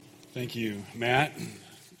Thank you, Matt.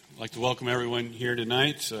 I'd like to welcome everyone here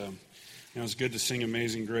tonight. It's good to sing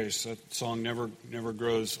Amazing Grace. That song never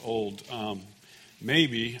grows old.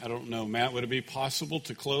 Maybe, I don't know, Matt, would it be possible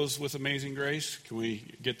to close with Amazing Grace? Can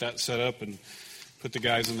we get that set up and put the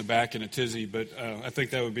guys in the back in a tizzy? But I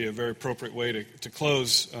think that would be a very appropriate way to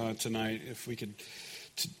close tonight if we could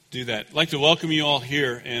do that. I'd like to welcome you all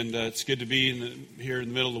here, and it's good to be here in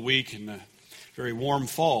the middle of the week in a very warm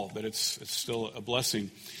fall, but it's still a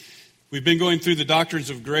blessing. We've been going through the doctrines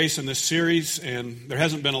of grace in this series, and there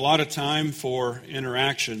hasn't been a lot of time for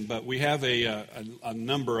interaction, but we have a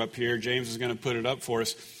number up here. James is going to put it up for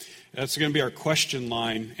us. That's going to be our question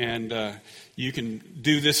line, and you can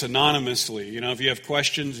do this anonymously. You know, if you have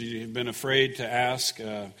questions you've been afraid to ask.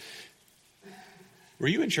 Were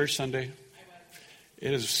you in church Sunday? I was.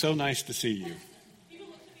 It is so nice to see you. People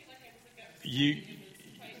looked at me like I was a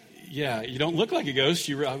ghost. Yeah, you don't look like a ghost.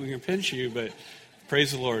 We can pinch you, but...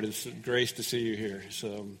 Praise the Lord. It's a grace to see you here.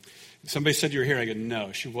 So, somebody said you were here. I go,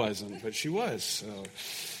 no, she wasn't, but she was. So,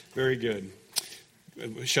 very good.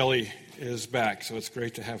 Shelley is back, so it's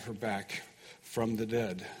great to have her back from the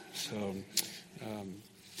dead. So,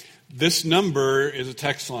 this number is a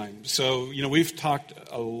text line. So, we've talked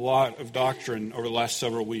a lot of doctrine over the last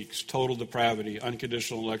several weeks. Total depravity,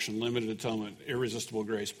 unconditional election, limited atonement, irresistible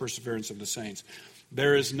grace, perseverance of the saints.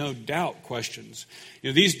 There is no doubt questions.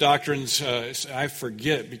 These doctrines, I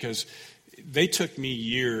forget because they took me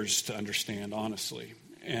years to understand, honestly.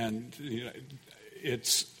 And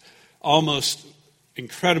it's almost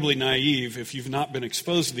incredibly naive if you've not been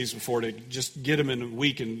exposed to these before to just get them in a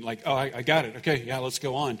week and like, oh, I got it. Okay, yeah, let's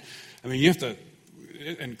go on. I mean, you have to,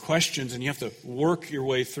 and questions, and you have to work your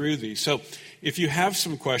way through these. So if you have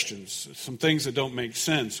some questions, some things that don't make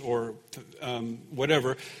sense or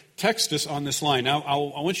whatever, text us on this line. Now, I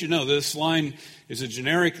want you to know this line is a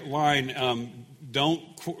generic line.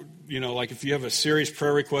 Like if you have a serious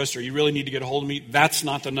prayer request or you really need to get a hold of me, that's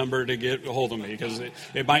not the number to get a hold of me because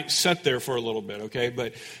it might sit there for a little bit, okay?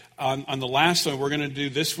 But on the last one, we're going to do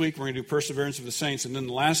this week, we're going to do perseverance of the saints. And then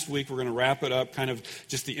the last week, we're going to wrap it up, kind of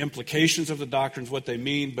just the implications of the doctrines, what they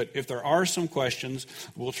mean. But if there are some questions,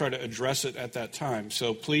 we'll try to address it at that time.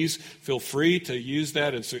 So please feel free to use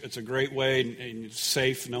that. It's a great way and it's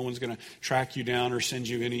safe. No one's going to track you down or send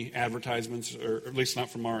you any advertisements, or at least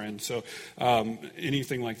not from our end. So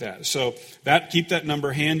anything like that. So keep that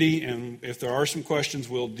number handy. And if there are some questions,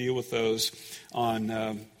 we'll deal with those on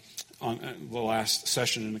the last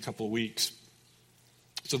session in a couple of weeks.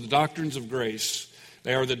 So the doctrines of grace,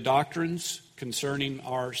 they are the doctrines concerning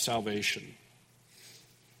our salvation.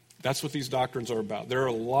 That's what these doctrines are about. There are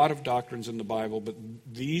a lot of doctrines in the Bible, but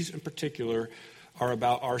these in particular are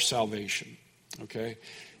about our salvation. Okay?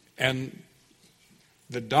 And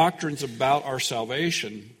the doctrines about our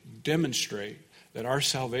salvation demonstrate that our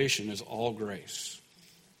salvation is all grace.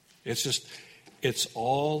 It's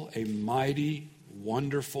all a mighty,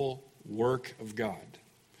 wonderful work of God.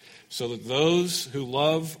 So that those who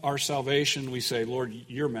love our salvation, we say, Lord,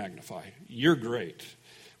 you're magnified. You're great,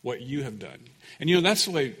 what you have done. And that's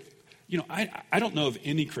the way, I don't know of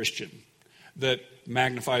any Christian that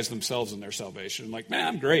magnifies themselves in their salvation. Like, man,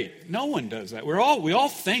 I'm great. No one does that. We all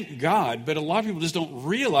thank God, but a lot of people just don't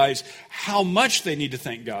realize how much they need to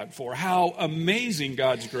thank God for, how amazing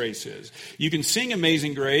God's grace is. You can sing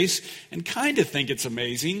Amazing Grace and kind of think it's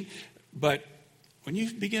amazing, but when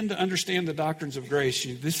you begin to understand the doctrines of grace,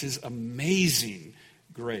 this is amazing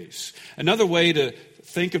grace. Another way to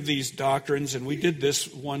think of these doctrines, and we did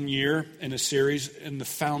this one year in a series, in the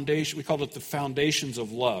foundation, we called it the foundations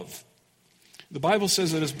of love. The Bible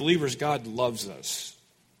says that as believers, God loves us.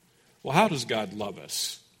 Well, how does God love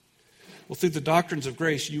us? Well, through the doctrines of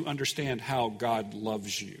grace, you understand how God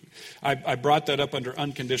loves you. I brought that up under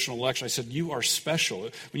unconditional election. I said, you are special.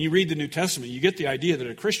 When you read the New Testament, you get the idea that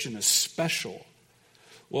a Christian is special.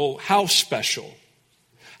 Well, how special?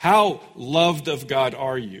 How loved of God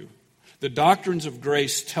are you? The doctrines of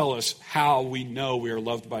grace tell us how we know we are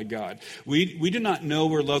loved by God. We do not know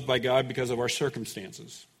we're loved by God because of our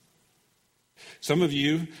circumstances. Some of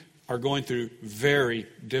you are going through very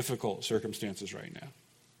difficult circumstances right now.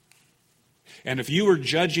 And if you were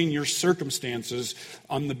judging your circumstances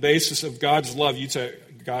on the basis of God's love, you'd say,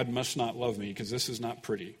 God must not love me because this is not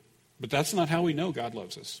pretty. But that's not how we know God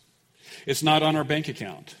loves us. It's not on our bank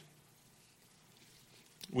account.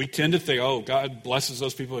 We tend to think, oh, God blesses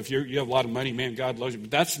those people. If you have a lot of money, man, God loves you.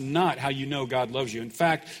 But that's not how you know God loves you. In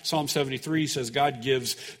fact, Psalm 73 says God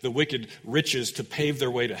gives the wicked riches to pave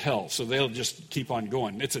their way to hell. So they'll just keep on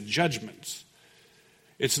going. It's a judgment.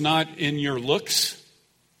 It's not in your looks.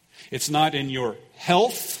 It's not in your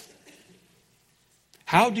health.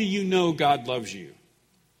 How do you know God loves you?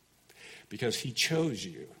 because he chose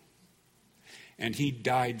you and he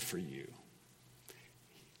died for you.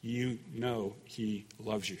 You know he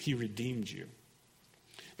loves you. He redeemed you.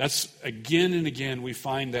 That's again and again we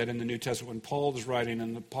find that in the New Testament when Paul is writing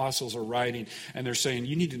and the apostles are writing and they're saying,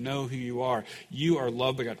 you need to know who you are. You are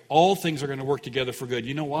loved by God. All things are going to work together for good.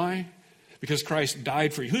 You know why? Because Christ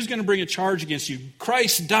died for you. Who's going to bring a charge against you?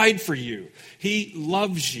 Christ died for you. He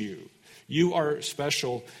loves you. You are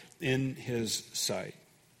special in his sight.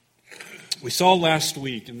 We saw last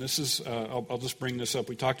week, and this is, I'll just bring this up.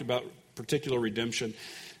 We talked about particular redemption.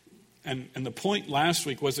 And the point last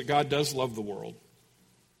week was that God does love the world.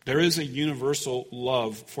 There is a universal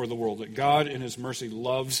love for the world, that God in his mercy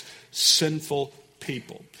loves sinful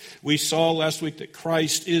people. We saw last week that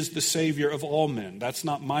Christ is the Savior of all men. That's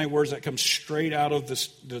not my words. That comes straight out of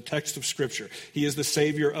the text of Scripture. He is the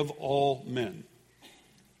Savior of all men.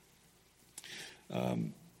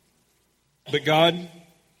 But God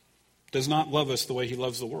does not love us the way he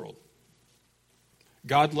loves the world.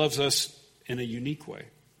 God loves us in a unique way,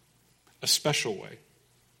 a special way.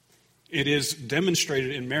 It is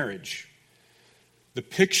demonstrated in marriage. The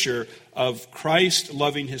picture of Christ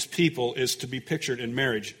loving his people is to be pictured in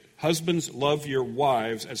marriage. Husbands, love your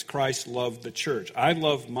wives as Christ loved the church. I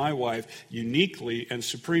love my wife uniquely and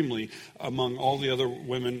supremely among all the other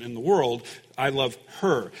women in the world. I love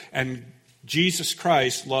her. And Jesus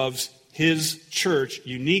Christ loves his church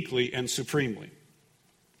uniquely and supremely.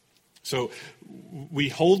 So we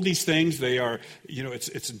hold these things. They are,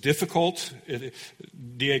 it's difficult.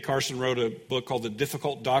 D.A. Carson wrote a book called The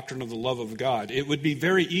Difficult Doctrine of the Love of God. It would be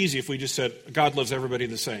very easy if we just said, God loves everybody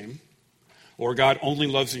the same. Or God only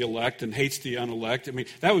loves the elect and hates the unelect. I mean,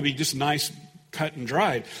 that would be just nice, cut and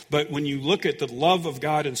dried. But when you look at the love of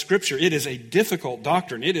God in Scripture, it is a difficult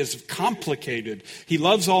doctrine. It is complicated. He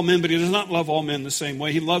loves all men, but he does not love all men the same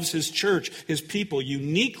way. He loves his church, his people,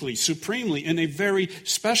 uniquely, supremely, in a very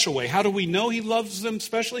special way. How do we know he loves them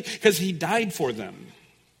specially? Because he died for them.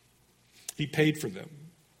 He paid for them.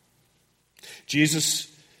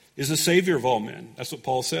 Jesus is the Savior of all men. That's what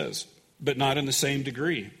Paul says, but not in the same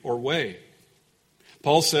degree or way.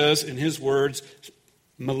 Paul says in his words,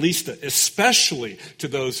 Melista, especially to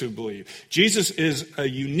those who believe. Jesus is a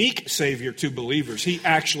unique Savior to believers. He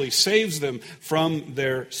actually saves them from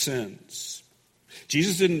their sins.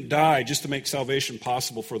 Jesus didn't die just to make salvation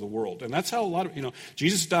possible for the world. And that's how a lot of,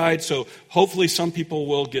 Jesus died so hopefully some people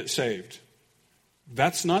will get saved.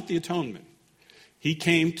 That's not the atonement. He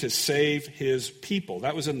came to save his people.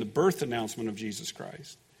 That was in the birth announcement of Jesus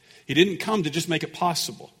Christ. He didn't come to just make it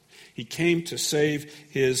possible. He came to save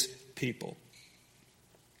his people.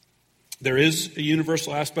 There is a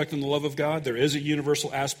universal aspect in the love of God. There is a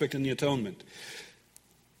universal aspect in the atonement.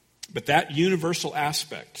 But that universal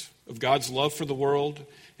aspect of God's love for the world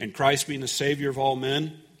and Christ being the Savior of all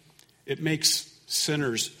men, it makes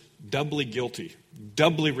sinners doubly guilty,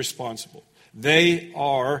 doubly responsible. They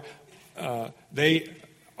are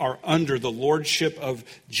under the lordship of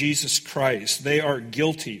Jesus Christ. They are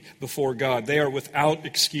guilty before God. They are without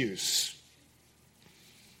excuse.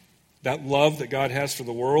 That love that God has for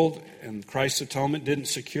the world and Christ's atonement didn't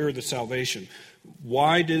secure the salvation.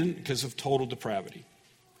 Why didn't? Because of total depravity.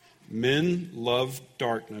 Men love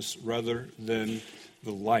darkness rather than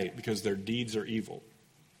the light because their deeds are evil.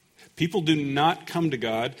 People do not come to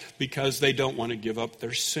God because they don't want to give up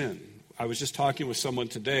their sin. I was just talking with someone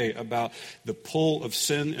today about the pull of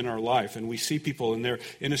sin in our life. And we see people and they're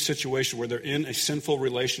in a situation where they're in a sinful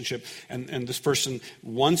relationship and this person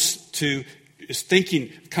is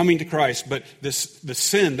thinking coming to Christ, but the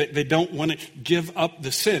sin, they don't want to give up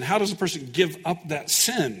the sin. How does a person give up that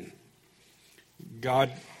sin?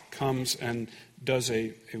 God comes and does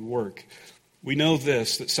a work. We know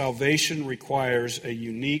this, that salvation requires a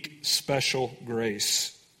unique, special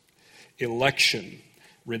grace, election,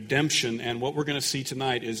 redemption, and what we're going to see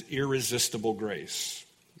tonight is irresistible grace.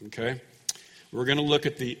 Okay? We're going to look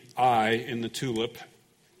at the I in the tulip,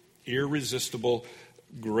 irresistible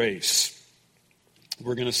grace.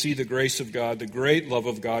 We're going to see the grace of God, the great love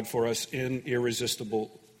of God for us in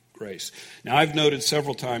irresistible grace. Now, I've noted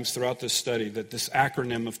several times throughout this study that this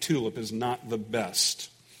acronym of TULIP is not the best.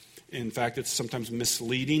 In fact, it's sometimes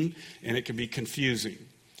misleading and it can be confusing.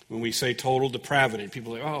 When we say total depravity,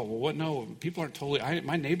 people are like, oh, well, what? No, people aren't totally,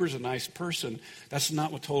 my neighbor's a nice person. That's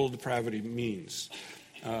not what total depravity means.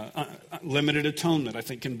 Limited atonement, I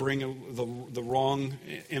think, can bring the wrong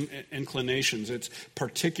inclinations. It's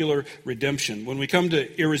particular redemption. When we come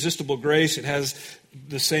to irresistible grace, it has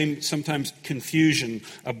the same, sometimes, confusion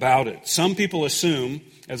about it. Some people assume,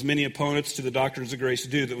 as many opponents to the doctrines of grace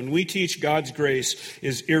do, that when we teach God's grace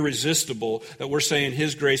is irresistible, that we're saying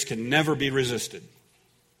his grace can never be resisted.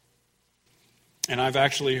 And I've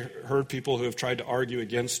actually heard people who have tried to argue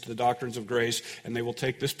against the doctrines of grace, and they will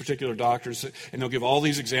take this particular doctrine and they'll give all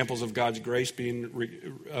these examples of God's grace being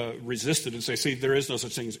resisted and say, see, there is no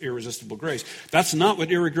such thing as irresistible grace. That's not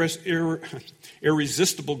what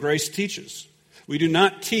irresistible grace teaches. We do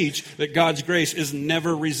not teach that God's grace is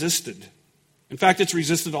never resisted. In fact, it's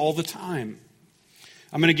resisted all the time.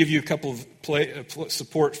 I'm going to give you a couple of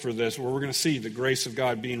support for this, where we're going to see the grace of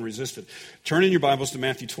God being resisted. Turn in your Bibles to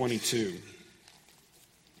Matthew 22.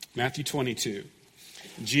 Matthew 22.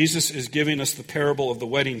 Jesus is giving us the parable of the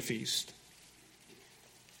wedding feast.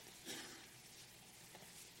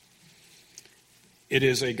 It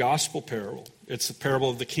is a gospel parable. It's the parable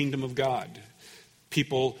of the kingdom of God.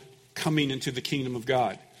 People coming into the kingdom of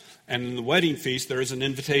God. And in the wedding feast, there is an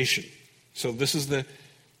invitation. So this is the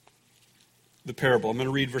parable. I'm going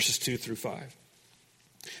to read verses 2 through 5.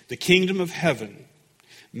 The kingdom of heaven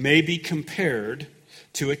may be compared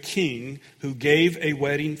to a king who gave a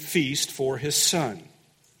wedding feast for his son.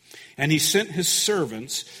 And he sent his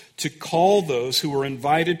servants to call those who were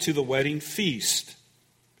invited to the wedding feast,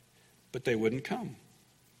 but they wouldn't come.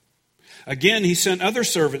 Again, he sent other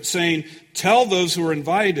servants, saying, tell those who are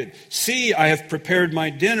invited, see, I have prepared my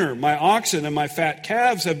dinner. My oxen and my fat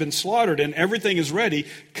calves have been slaughtered, and everything is ready.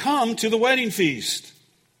 Come to the wedding feast.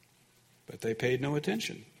 But they paid no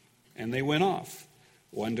attention, and they went off,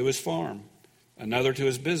 one to his farm, another to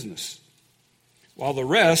his business, while the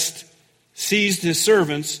rest seized his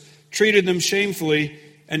servants, treated them shamefully,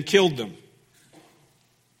 and killed them.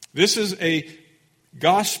 This is a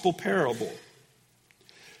gospel parable.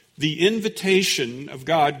 The invitation of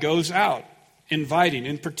God goes out, inviting.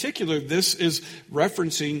 In particular, this is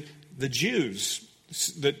referencing the Jews.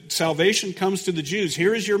 That salvation comes to the Jews.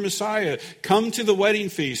 Here is your Messiah. Come to the wedding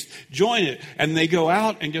feast. Join it. And they go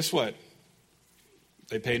out, and guess what?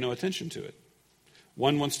 They pay no attention to it.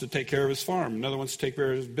 One wants to take care of his farm. Another wants to take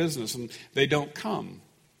care of his business. And they don't come.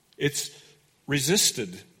 It's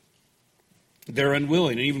resisted. They're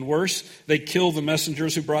unwilling. And even worse, they kill the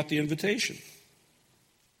messengers who brought the invitation.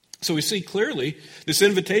 So we see clearly this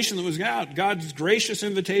invitation that was out, God's gracious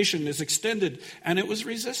invitation is extended, and it was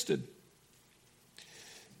resisted.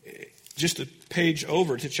 Just a page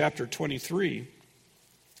over to chapter 23,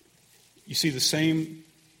 you see the same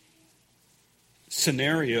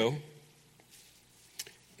scenario.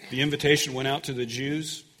 The invitation went out to the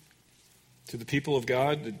Jews, to the people of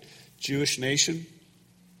God, the Jewish nation.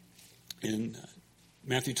 In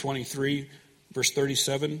Matthew 23, verse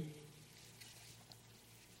 37,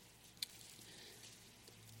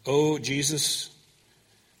 "O Jesus,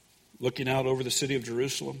 looking out over the city of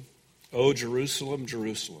Jerusalem, O Jerusalem,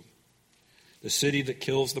 Jerusalem, the city that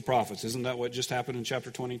kills the prophets." Isn't that what just happened in chapter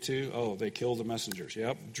 22? Oh, they kill the messengers.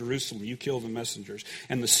 Yep, Jerusalem, you kill the messengers.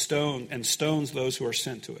 And stones those who are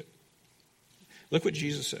sent to it. Look what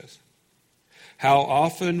Jesus says. "How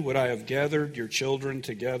often would I have gathered your children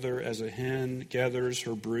together as a hen gathers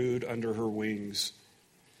her brood under her wings,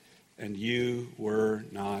 and you were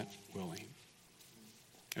not willing."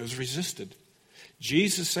 It was resisted.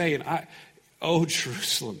 Jesus saying, "Oh,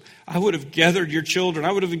 Jerusalem, I would have gathered your children.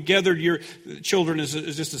 I would have gathered your children is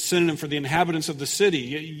just a synonym for the inhabitants of the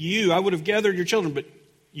city. I would have gathered your children, but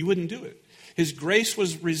you wouldn't do it." His grace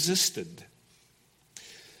was resisted.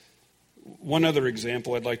 One other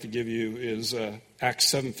example I'd like to give you is Acts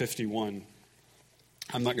 7:51.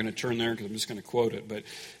 I'm not going to turn there because I'm just going to quote it, but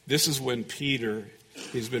this is when Peter,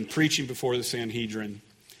 he's been preaching before the Sanhedrin,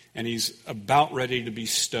 and he's about ready to be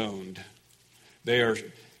stoned. They are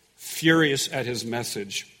furious at his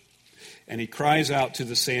message, and he cries out to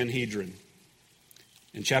the Sanhedrin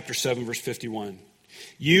in chapter 7, verse 51.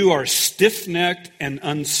 "You are stiff-necked and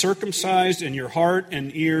uncircumcised in your heart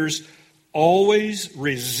and ears, always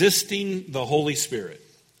resisting the Holy Spirit."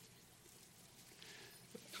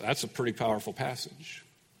 That's a pretty powerful passage.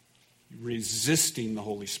 Resisting the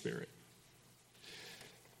Holy Spirit.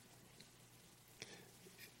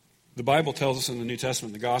 The Bible tells us in the New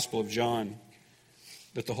Testament, the Gospel of John,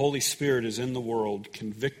 that the Holy Spirit is in the world,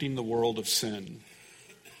 convicting the world of sin,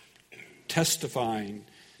 testifying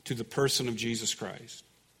to the person of Jesus Christ.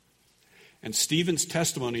 And Stephen's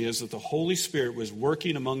testimony is that the Holy Spirit was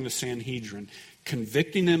working among the Sanhedrin,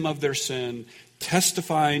 convicting them of their sin,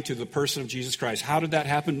 testifying to the person of Jesus Christ. How did that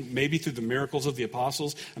happen? Maybe through the miracles of the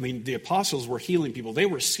apostles. I mean, the apostles were healing people. They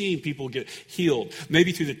were seeing people get healed.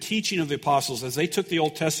 Maybe through the teaching of the apostles as they took the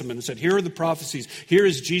Old Testament and said, "Here are the prophecies. Here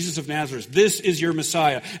is Jesus of Nazareth. This is your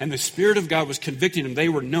Messiah." And the Spirit of God was convicting them. They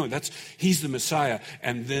were, no, he's the Messiah.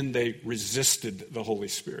 And then they resisted the Holy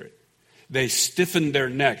Spirit. They stiffened their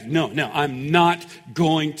neck. No, I'm not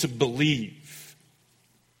going to believe.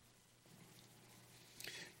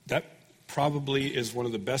 That probably is one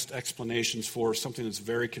of the best explanations for something that's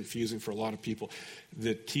very confusing for a lot of people.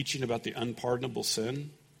 The teaching about the unpardonable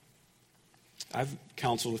sin. I've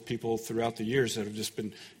counseled with people throughout the years that have just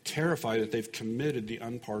been terrified that they've committed the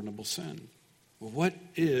unpardonable sin. Well, what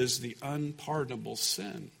is the unpardonable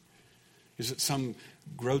sin? Is it some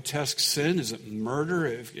grotesque sin? Is it murder?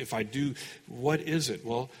 If I do, what is it?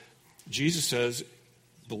 Well, Jesus says,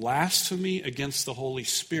 blasphemy against the Holy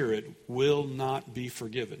Spirit will not be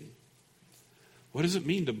forgiven. What does it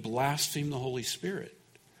mean to blaspheme the Holy Spirit?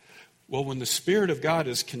 Well, when the Spirit of God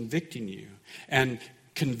is convicting you and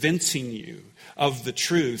convincing you of the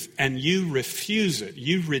truth and you refuse it,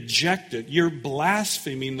 you reject it, you're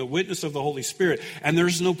blaspheming the witness of the Holy Spirit, and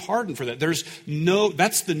there's no pardon for that.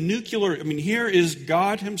 That's the nuclear, here is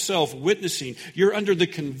God himself witnessing. You're under the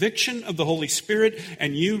conviction of the Holy Spirit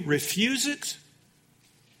and you refuse it,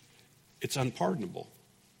 it's unpardonable.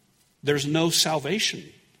 There's no salvation.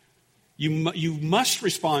 You must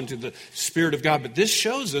respond to the Spirit of God. But this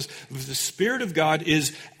shows us that the Spirit of God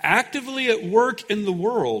is actively at work in the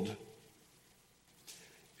world.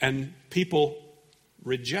 And people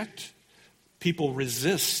reject, people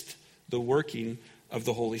resist the working of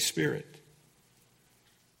the Holy Spirit.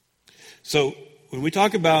 So when we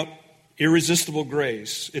talk about irresistible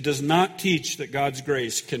grace, it does not teach that God's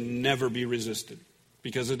grace can never be resisted.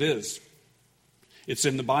 Because it is. It's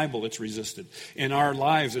in the Bible, it's resisted. In our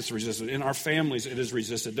lives, it's resisted. In our families, it is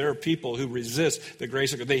resisted. There are people who resist the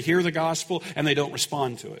grace of God. They hear the gospel and they don't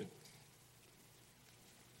respond to it.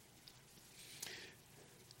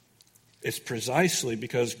 It's precisely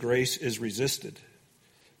because grace is resisted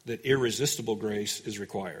that irresistible grace is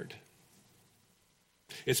required.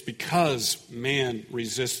 It's because man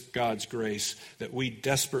resists God's grace that we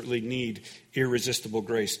desperately need irresistible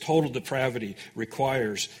grace. Total depravity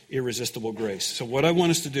requires irresistible grace. So what I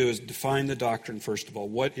want us to do is define the doctrine, first of all.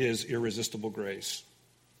 What is irresistible grace?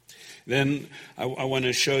 Then I want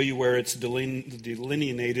to show you where it's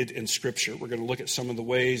delineated in Scripture. We're going to look at some of the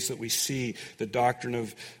ways that we see the doctrine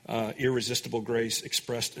of irresistible grace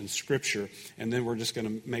expressed in Scripture. And then we're just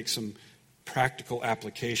going to make some practical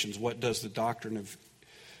applications. What does the doctrine of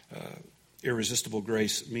irresistible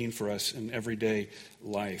grace mean for us in everyday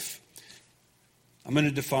life? I'm going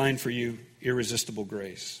to define for you irresistible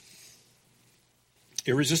grace.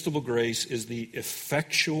 Irresistible grace is the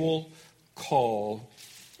effectual call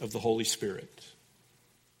of the Holy Spirit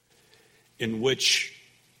in which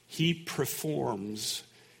he performs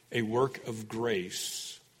a work of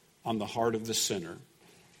grace on the heart of the sinner,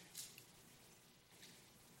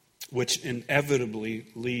 which inevitably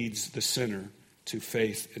leads the sinner to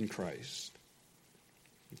faith in Christ.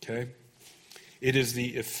 Okay? It is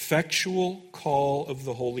the effectual call of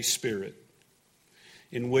the Holy Spirit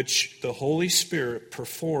in which the Holy Spirit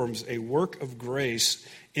performs a work of grace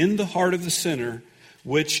in the heart of the sinner,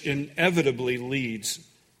 which inevitably leads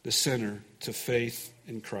the sinner to faith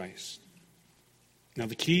in Christ. Now,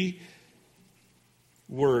 the key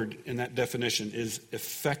word in that definition is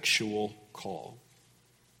effectual call.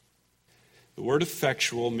 The word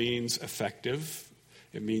effectual means effective.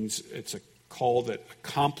 It means it's a call that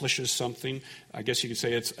accomplishes something. I guess you could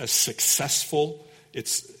say it's a successful.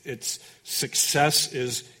 Its success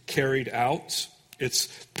is carried out. Its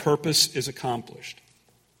purpose is accomplished.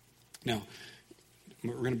 Now,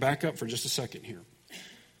 we're going to back up for just a second here.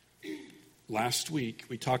 Last week,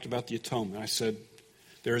 we talked about the atonement. I said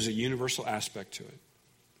there is a universal aspect to it.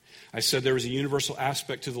 I said there is a universal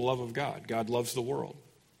aspect to the love of God. God loves the world.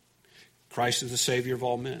 Christ is the Savior of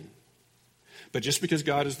all men. But just because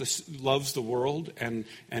God loves the world and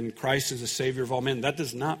Christ is the Savior of all men, that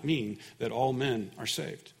does not mean that all men are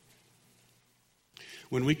saved.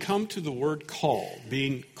 When we come to the word call,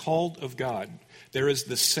 being called of God, there is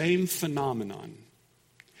the same phenomenon.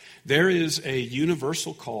 There is a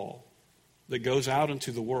universal call that goes out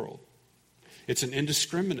into the world. It's an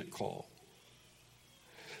indiscriminate call.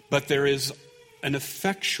 But there is an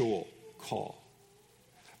effectual call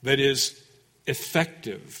that is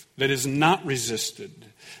effective, that is not resisted,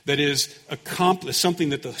 that is accomplished, something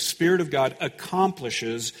that the Spirit of God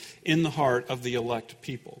accomplishes in the heart of the elect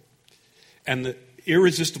people. And the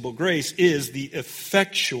irresistible grace is the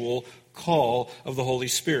effectual call of the Holy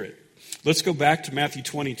Spirit. Let's go back to Matthew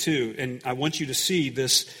 22, and I want you to see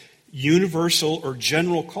this universal or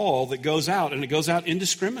general call that goes out, and it goes out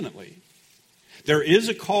indiscriminately. There is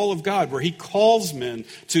a call of God where he calls men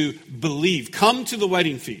to believe. Come to the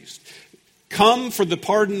wedding feast. Come for the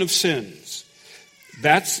pardon of sins.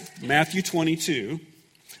 That's Matthew 22.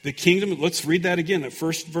 The kingdom, let's read that again, that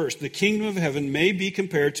first verse. The kingdom of heaven may be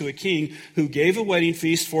compared to a king who gave a wedding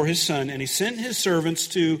feast for his son, and he sent his servants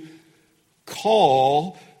to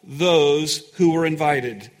call those who were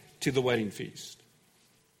invited to the wedding feast.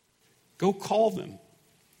 Go call them.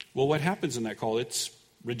 Well, what happens in that call? It's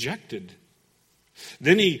rejected.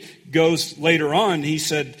 Then he goes later on, he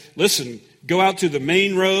said, listen, go out to the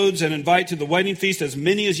main roads and invite to the wedding feast as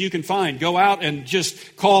many as you can find. Go out and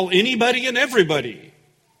just call anybody and everybody.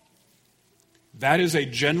 That is a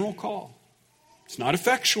general call. It's not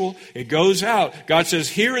effectual. It goes out. God says,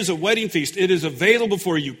 here is a wedding feast. It is available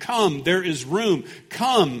for you. Come. There is room.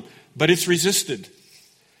 Come. But it's resisted.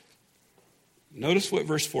 Notice what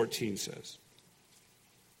verse 14 says.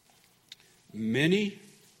 Many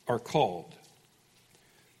are called,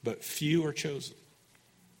 but few are chosen.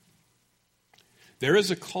 There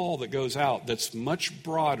is a call that goes out that's much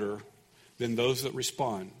broader than those that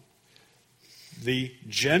respond. The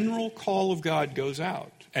general call of God goes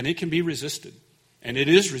out, and it can be resisted. And it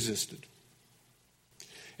is resisted.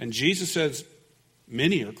 And Jesus says,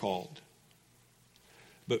 many are called,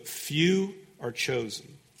 but few are chosen.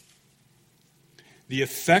 The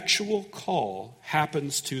effectual call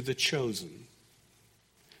happens to the chosen,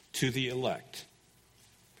 to the elect.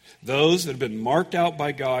 Those that have been marked out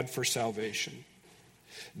by God for salvation.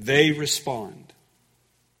 They respond.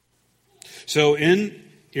 So in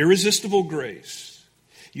Irresistible Grace,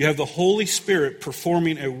 you have the Holy Spirit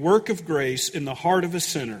performing a work of grace in the heart of a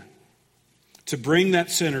sinner to bring that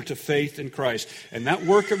sinner to faith in Christ. And that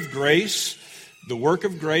work of grace, the work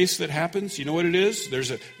of grace that happens, you know what it is?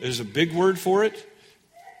 There's a big word for it.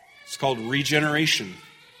 It's called regeneration.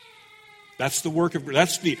 That's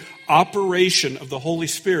that's the operation of the Holy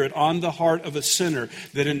Spirit on the heart of a sinner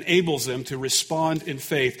that enables them to respond in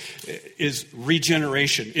faith is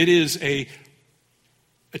regeneration. It's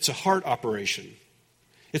a heart operation.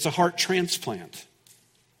 It's a heart transplant.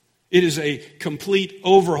 It is a complete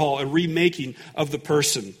overhaul, a remaking of the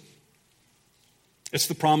person. It's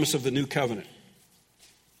the promise of the new covenant.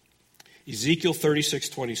 Ezekiel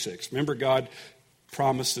 36:26. Remember, God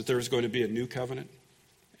promised that there was going to be a new covenant?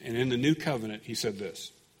 And in the new covenant, he said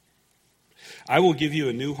this. I will give you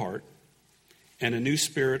a new heart, and a new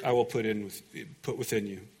spirit I will put within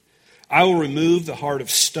you. I will remove the heart of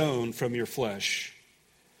stone from your flesh,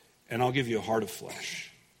 and I'll give you a heart of flesh.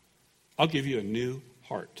 I'll give you a new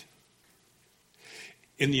heart.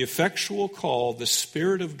 In the effectual call, the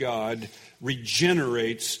Spirit of God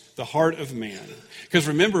regenerates the heart of man. Because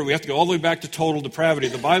remember, we have to go all the way back to total depravity.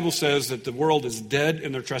 The Bible says that the world is dead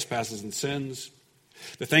in their trespasses and sins.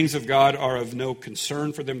 The things of God are of no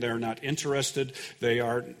concern for them. They are not interested. They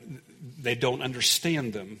don't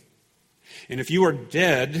understand them. And if you are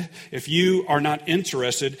dead, if you are not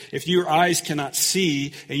interested, if your eyes cannot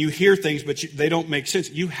see and you hear things but they don't make sense,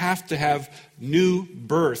 you have to have new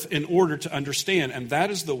birth in order to understand. And that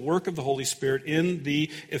is the work of the Holy Spirit in the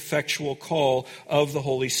effectual call of the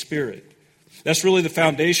Holy Spirit. That's really the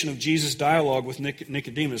foundation of Jesus' dialogue with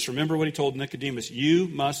Nicodemus. Remember what he told Nicodemus, you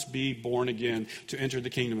must be born again to enter the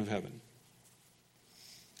kingdom of heaven.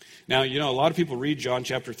 Now, a lot of people read John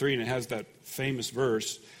chapter 3 and it has that famous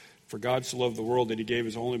verse, for God so loved the world that he gave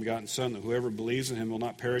his only begotten Son, that whoever believes in him will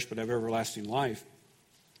not perish but have everlasting life.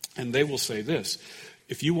 And they will say this,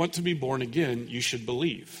 if you want to be born again, you should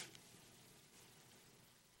believe.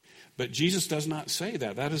 But Jesus does not say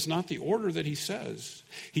that. That is not the order that he says.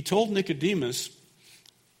 He told Nicodemus,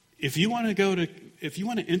 if you want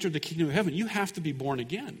to enter the kingdom of heaven, you have to be born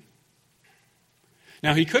again.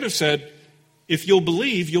 Now, he could have said, if you'll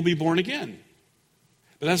believe, you'll be born again.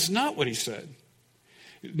 But that's not what he said.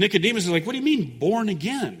 Nicodemus is like, what do you mean born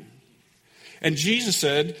again? And Jesus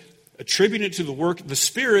said, attribute it to the work. The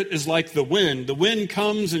Spirit is like the wind. The wind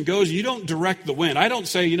comes and goes. You don't direct the wind. I don't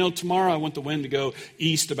say, tomorrow I want the wind to go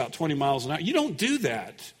east about 20 miles an hour. You don't do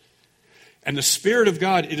that. And the Spirit of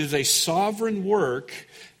God, it is a sovereign work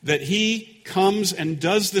that he comes and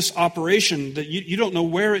does this operation that you don't know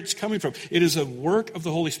where it's coming from. It is a work of the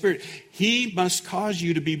Holy Spirit. He must cause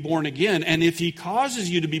you to be born again. And if he causes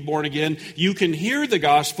you to be born again, you can hear the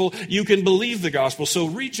gospel, you can believe the gospel. So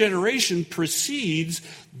regeneration precedes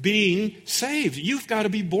being saved. You've got to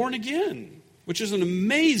be born again, which is an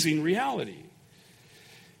amazing reality.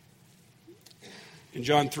 In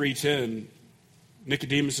John 3:10,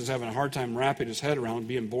 Nicodemus is having a hard time wrapping his head around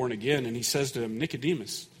being born again. And he says to him,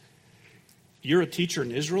 Nicodemus, you're a teacher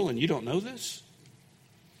in Israel and you don't know this?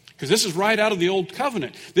 Because this is right out of the old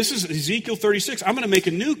covenant. This is Ezekiel 36. I'm going to make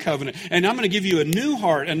a new covenant and I'm going to give you a new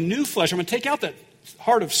heart and new flesh. I'm going to take out that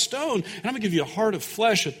heart of stone and I'm going to give you a heart of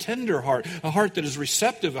flesh, a tender heart, a heart that is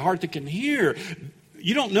receptive, a heart that can hear.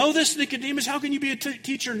 You don't know this, Nicodemus? How can you be a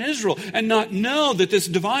teacher in Israel and not know that this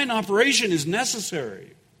divine operation is necessary?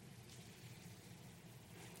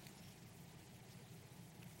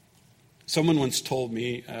 Someone once told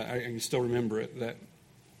me, I can still remember it, that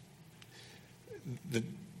the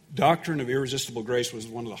doctrine of irresistible grace was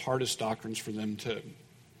one of the hardest doctrines for them to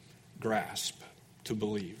grasp, to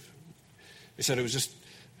believe. They said it was just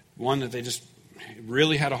one that they just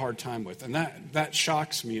really had a hard time with. And that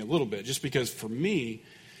shocks me a little bit, just because for me,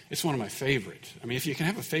 it's one of my favorite. I mean, if you can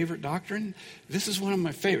have a favorite doctrine, this is one of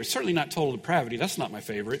my favorites. Certainly not total depravity. That's not my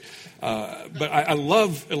favorite. But I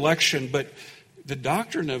love election. But the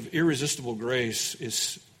doctrine of irresistible grace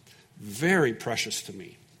is very precious to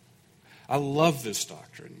me. I love this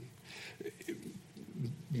doctrine.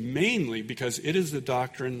 Mainly because it is the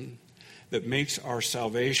doctrine that makes our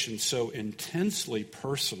salvation so intensely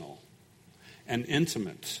personal and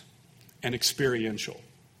intimate and experiential.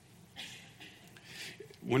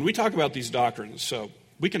 When we talk about these doctrines, so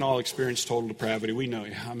we can all experience total depravity. We know,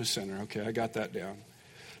 yeah, I'm a sinner. Okay, I got that down.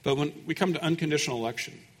 But when we come to unconditional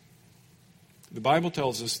election, the Bible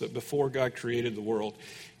tells us that before God created the world,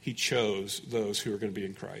 he chose those who are going to be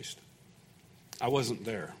in Christ. I wasn't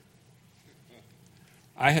there.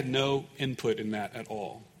 I had no input in that at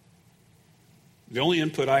all. The only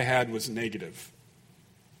input I had was negative.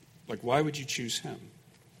 Like, why would you choose him?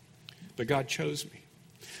 But God chose me.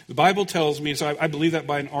 The Bible tells me, so I believe that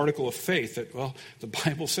by an article of faith, that, well, the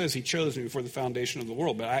Bible says he chose me before the foundation of the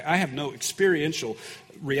world. But I have no experiential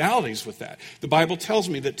realities with that. The Bible tells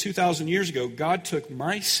me that 2,000 years ago, God took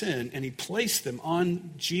my sin and he placed them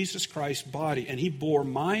on Jesus Christ's body. And he bore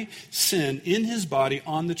my sin in his body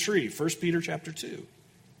on the tree. 1 Peter chapter 2.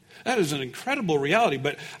 That is an incredible reality.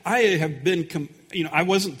 But I have been, I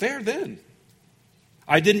wasn't there then.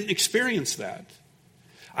 I didn't experience that.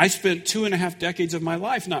 I spent 2.5 decades of my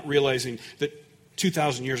life not realizing that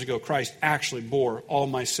 2,000 years ago Christ actually bore all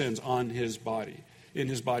my sins on his body, in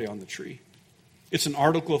his body on the tree. It's an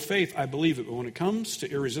article of faith, I believe it. But when it comes to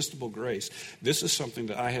irresistible grace, this is something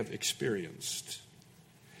that I have experienced.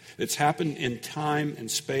 It's happened in time and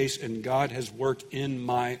space, and God has worked in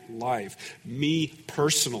my life. Me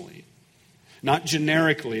personally. Not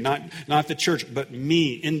generically, not the church, but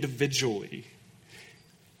me individually.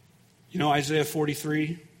 You know Isaiah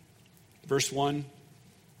 43, verse 1?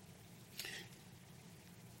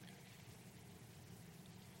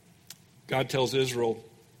 God tells Israel,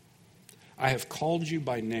 I have called you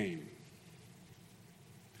by name.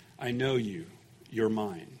 I know you. You're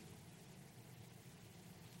mine.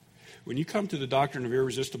 When you come to the doctrine of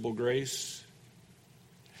irresistible grace,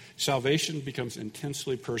 salvation becomes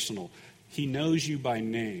intensely personal. He knows you by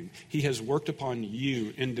name. He has worked upon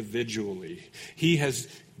you individually. He has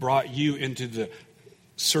brought you into the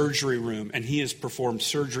surgery room, and he has performed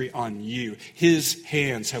surgery on you. His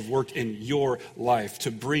hands have worked in your life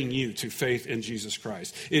to bring you to faith in Jesus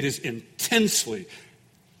Christ. It is intensely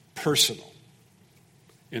personal,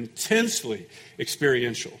 intensely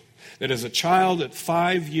experiential. That as a child at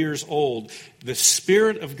 5 years old, the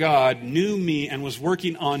Spirit of God knew me and was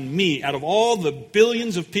working on me. Out of all the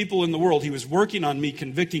billions of people in the world, he was working on me,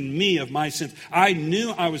 convicting me of my sins. I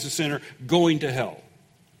knew I was a sinner going to hell.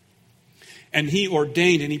 And he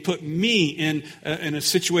ordained and he put me in a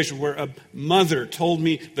situation where a mother told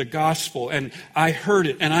me the gospel and I heard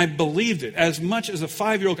it and I believed it. As much as a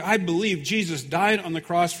 5-year-old, I believed Jesus died on the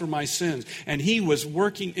cross for my sins and he was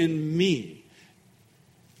working in me.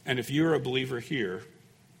 And if you're a believer here,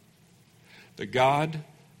 the God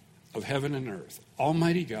of heaven and earth,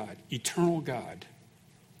 Almighty God, eternal God,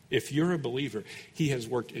 if you're a believer, he has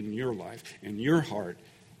worked in your life, in your heart,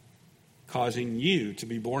 causing you to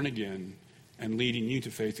be born again and leading you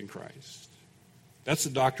to faith in Christ. That's the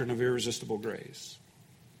doctrine of irresistible grace.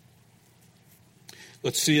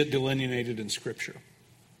 Let's see it delineated in Scripture.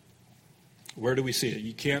 Where do we see it?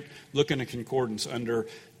 You can't look in a concordance under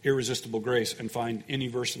irresistible grace and find any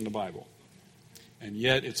verse in the Bible. And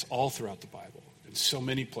yet it's all throughout the Bible in so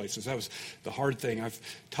many places. That was the hard thing. I've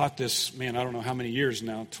taught this, I don't know how many years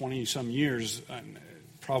now, 20-some years,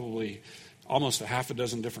 probably almost a half a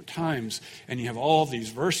dozen different times, and you have all these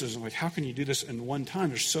verses, and how can you do this in one time?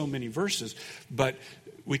 There's so many verses, but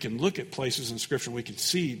we can look at places in Scripture, and we can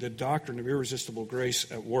see the doctrine of irresistible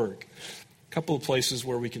grace at work. A couple of places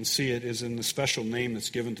where we can see it is in the special name that's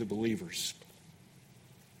given to believers.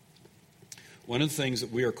 One of the things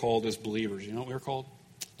that we are called as believers, you know what we're called?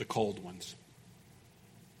 The called ones.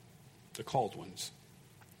 The called ones.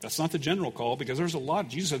 That's not the general call, because there's a lot.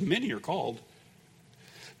 Jesus said many are called.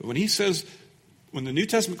 But when he says, when the New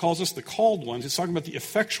Testament calls us the called ones, it's talking about the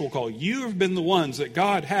effectual call. You have been the ones that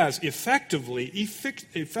God has effectively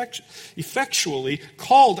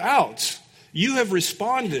called out. You have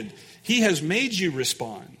responded. He has made you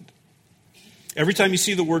respond. Every time you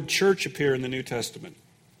see the word church appear in the New Testament,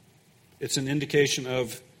 it's an indication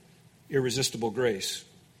of Irresistible Grace.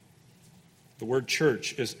 The word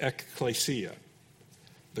church is ekklesia,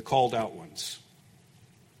 the called out ones.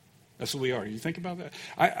 That's what we are. You think about that?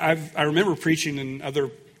 I remember preaching in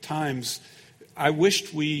other times, I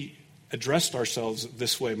wished we addressed ourselves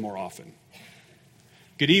this way more often.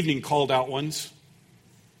 Good evening, called out ones.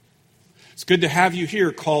 It's good to have you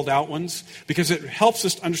here, called out ones, because it helps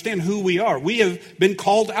us to understand who we are. We have been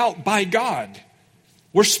called out by God.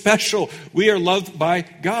 We're special. We are loved by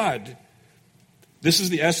God. This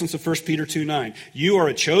is the essence of 1 Peter 2:9. You are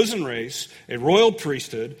a chosen race, a royal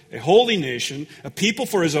priesthood, a holy nation, a people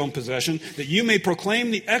for his own possession, that you may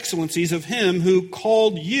proclaim the excellencies of him who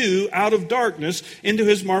called you out of darkness into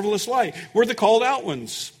his marvelous light. We're the called out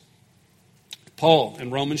ones. Paul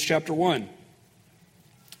in Romans chapter 1.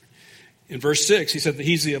 In verse 6, he said that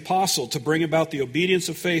he's the apostle to bring about the obedience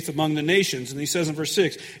of faith among the nations. And he says in verse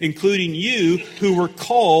 6, including you who were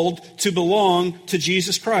called to belong to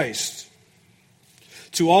Jesus Christ.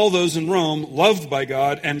 To all those in Rome, loved by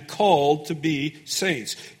God and called to be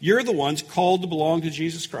saints. You're the ones called to belong to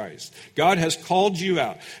Jesus Christ. God has called you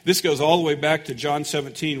out. This goes all the way back to John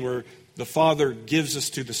 17, where the Father gives us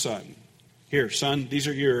to the Son. Here, Son, these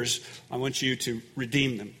are yours. I want you to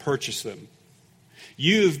redeem them, purchase them.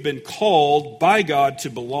 You've been called by God to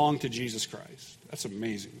belong to Jesus Christ. That's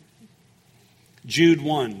amazing. Jude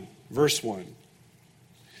 1, verse 1.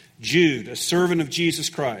 Jude, a servant of Jesus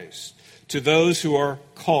Christ, to those who are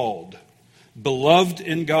called, beloved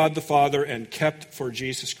in God the Father, and kept for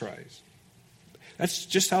Jesus Christ. That's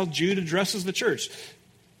just how Jude addresses the church.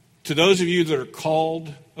 To those of you that are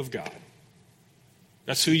called of God.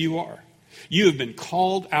 That's who you are. You have been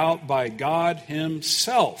called out by God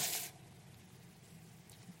himself.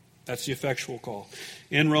 That's the effectual call.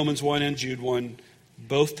 In Romans 1 and Jude 1,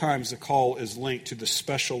 both times the call is linked to the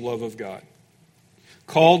special love of God.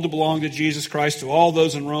 Called to belong to Jesus Christ, to all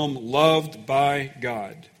those in Rome, loved by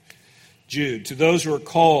God. Jude, to those who are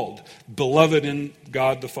called, beloved in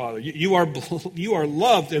God the Father. You are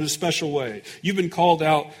loved in a special way. You've been called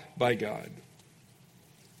out by God.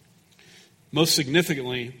 Most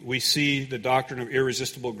significantly, we see the doctrine of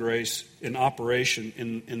irresistible grace in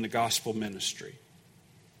operation in the gospel ministry.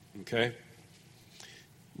 Okay?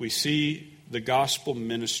 We see the gospel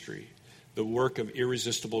ministry, the work of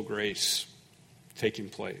irresistible grace, taking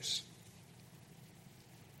place.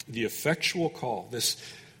 The effectual call, this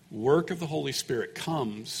work of the Holy Spirit,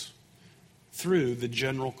 comes through the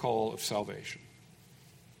general call of salvation.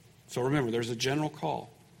 So remember, there's a general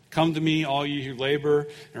call. Come to me, all you who labor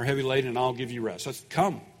and are heavy laden, and I'll give you rest. That's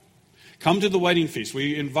come. Come to the wedding feast.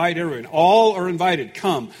 We invite everyone. All are invited.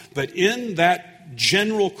 Come. But in that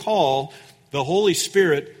general call, the Holy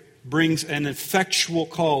Spirit brings an effectual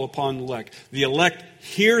call upon the elect. The elect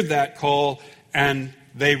hear that call and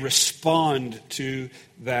they respond to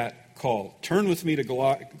that call. Turn with me to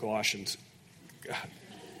Galatians.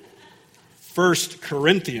 1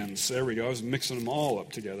 Corinthians. There we go. I was mixing them all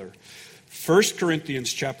up together. 1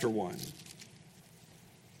 Corinthians chapter 1.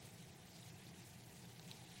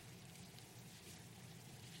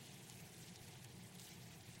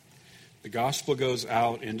 The gospel goes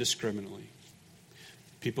out indiscriminately.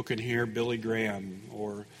 People can hear Billy Graham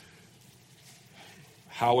or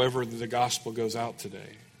however the gospel goes out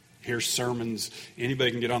today. Hear sermons.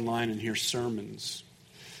 Anybody can get online and hear sermons.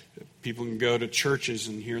 People can go to churches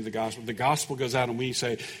and hear the gospel. The gospel goes out and we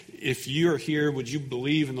say, if you're here, would you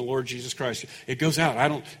believe in the Lord Jesus Christ? It goes out. I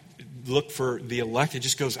don't look for the elect. It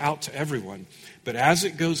just goes out to everyone. But as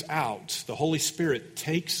it goes out, the Holy Spirit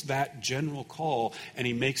takes that general call and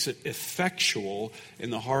he makes it effectual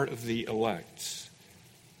in the heart of the elect.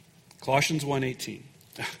 Colossians 1:18.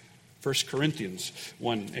 1 Corinthians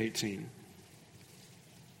 1:18.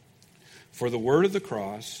 For the word of the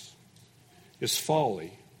cross is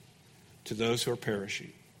folly to those who are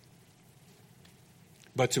perishing.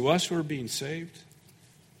 But to us who are being saved,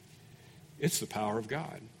 it's the power of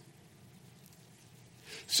God.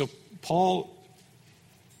 So Paul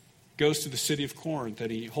goes to the city of Corinth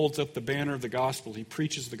and he holds up the banner of the gospel. He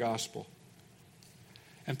preaches the gospel.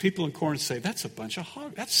 And people in Corinth say, that's a bunch of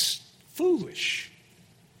hog. That's foolish.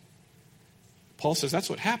 Paul says that's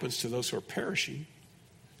what happens to those who are perishing.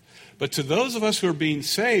 But to those of us who are being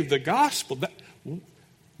saved, the gospel,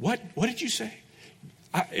 what did you say?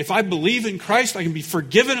 If I believe in Christ, I can be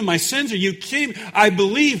forgiven of my sins. Are you kidding? I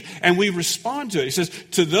believe, and we respond to it. He says,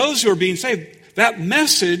 to those who are being saved, that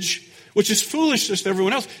message, which is foolishness to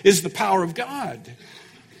everyone else, is the power of God.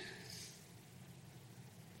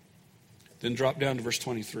 Then drop down to verse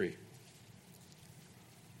 23.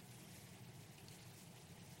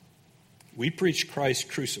 We preach Christ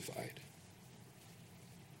crucified.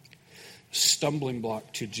 stumbling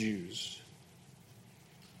block to Jews,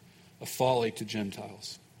 a folly to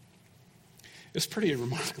Gentiles. It's pretty a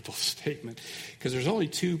remarkable statement because there's only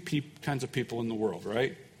two kinds of people in the world,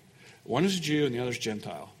 right? One is Jew and the other is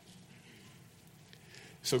Gentile.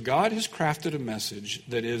 So God has crafted a message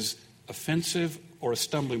that is offensive or a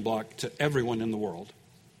stumbling block to everyone in the world,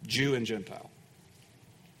 Jew and Gentile.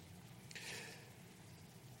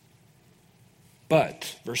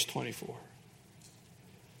 But, verse 24,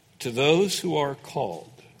 to those who are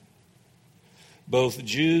called, both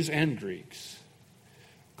Jews and Greeks,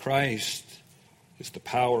 Christ is the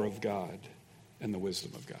power of God and the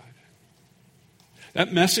wisdom of God.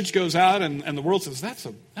 That message goes out and the world says, that's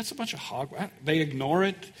a bunch of hogwash. They ignore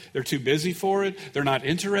it. They're too busy for it. They're not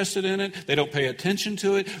interested in it. They don't pay attention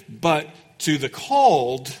to it. But to the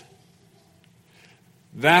called,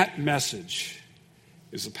 that message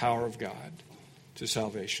is the power of God to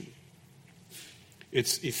salvation.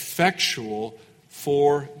 It's effectual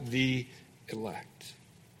for the elect.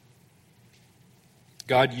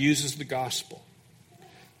 God uses the gospel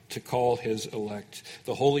to call his elect.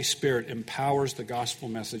 The Holy Spirit empowers the gospel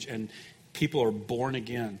message, and people are born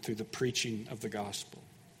again through the preaching of the gospel.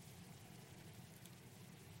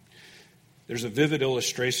 There's a vivid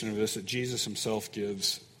illustration of this that Jesus himself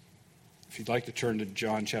gives. If you'd like to turn to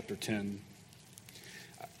John chapter 10.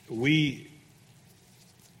 We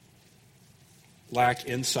lack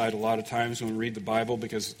insight a lot of times when we read the Bible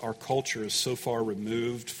because our culture is so far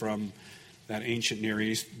removed from that ancient Near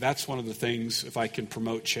East. That's one of the things, if I can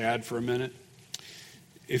promote Chad for a minute.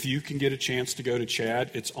 If you can get a chance to go to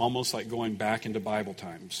Chad, it's almost like going back into Bible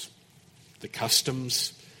times. The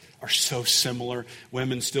customs are so similar.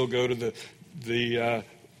 Women still go to the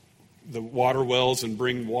water wells and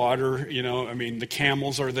bring water. The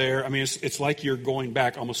camels are there. It's like you're going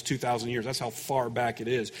back almost 2,000 years. That's how far back it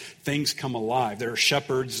is. Things come alive. There are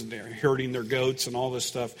shepherds and they're herding their goats and all this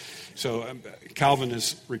stuff. So Calvin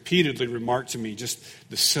has repeatedly remarked to me just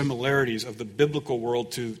the similarities of the biblical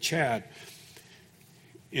world to Chad.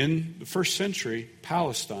 In the first century,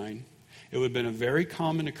 Palestine, it would have been a very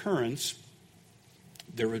common occurrence.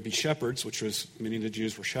 There would be shepherds, which was, many of the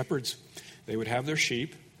Jews were shepherds. They would have their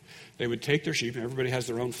sheep. They would take their sheep, and everybody has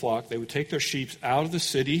their own flock. They would take their sheep out of the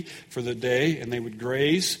city for the day, and they would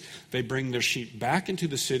graze. They'd bring their sheep back into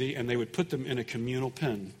the city, and they would put them in a communal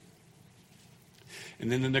pen.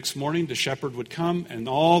 And then the next morning, the shepherd would come, and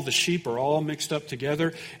all the sheep are all mixed up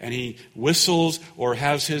together, and he whistles or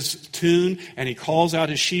has his tune, and he calls out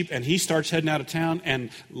his sheep, and he starts heading out of town, and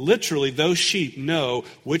literally those sheep know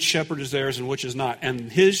which shepherd is theirs and which is not,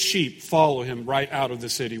 and his sheep follow him right out of the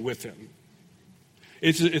city with him.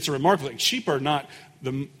 It's a remarkable thing. Sheep are not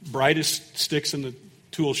the brightest sticks in the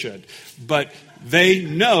tool shed, but they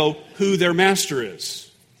know who their master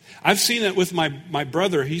is. I've seen that with my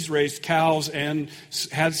brother. He's raised cows and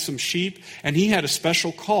had some sheep, and he had a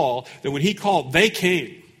special call that when he called, they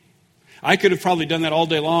came. I could have probably done that all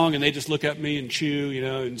day long, and they just look at me and chew,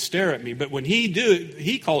 and stare at me. But when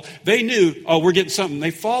he called, they knew, oh, we're getting something. They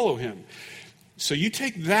follow him. So you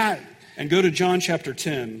take that and go to John chapter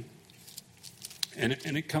 10,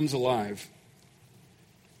 and it comes alive.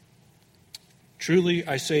 Truly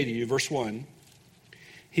I say to you, verse 1,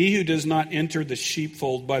 he who does not enter the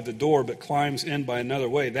sheepfold by the door, but climbs in by another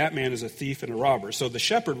way, that man is a thief and a robber. So the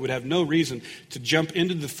shepherd would have no reason to jump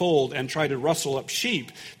into the fold and try to rustle up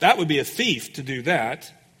sheep. That would be a thief to do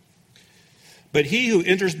that. But he who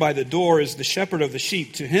enters by the door is the shepherd of the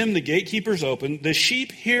sheep. To him the gatekeepers open. The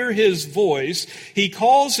sheep hear his voice. He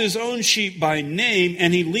calls his own sheep by name,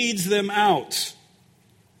 and he leads them out.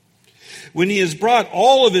 When he has brought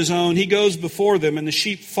all of his own, he goes before them, and the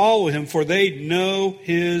sheep follow him, for they know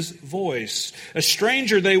his voice. A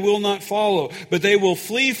stranger they will not follow, but they will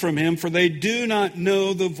flee from him, for they do not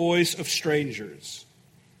know the voice of strangers.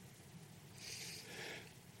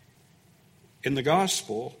 In the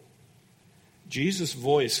gospel, Jesus'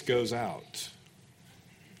 voice goes out,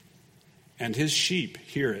 and his sheep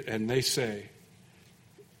hear it, and they say,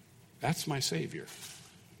 that's my Savior.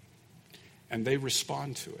 And they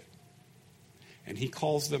respond to it. And he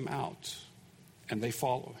calls them out, and they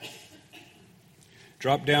follow him.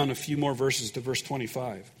 Drop down a few more verses to verse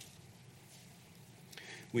 25.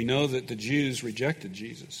 We know that the Jews rejected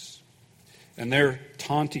Jesus, and they're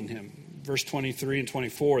taunting him. Verse 23 and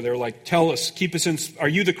 24, they're like, tell us, keep us in, are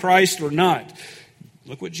you the Christ or not?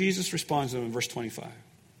 Look what Jesus responds to them in verse 25.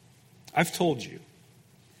 I've told you,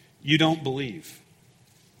 you don't believe.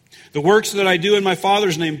 The works that I do in my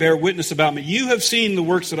Father's name bear witness about me. You have seen the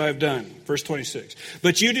works that I have done. Verse 26.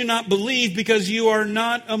 But you do not believe because you are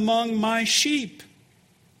not among my sheep.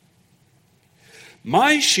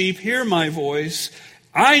 My sheep hear my voice,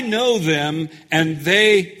 I know them, and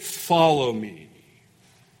they follow me.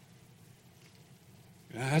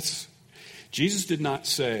 Jesus did not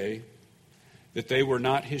say that they were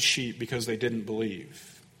not his sheep because they didn't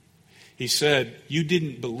believe. He said, you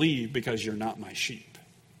didn't believe because you're not my sheep.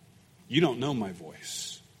 You don't know my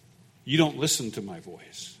voice. You don't listen to my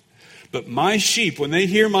voice. But my sheep, when they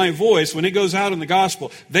hear my voice, when it goes out in the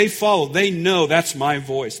gospel, they follow. They know that's my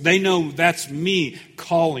voice. They know that's me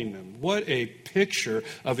calling them. What a picture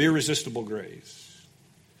of irresistible grace.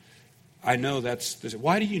 I know that's...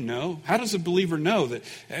 Why do you know? How does a believer know that?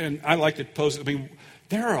 And I like to pose...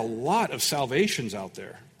 there are a lot of salvations out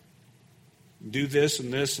there. Do this,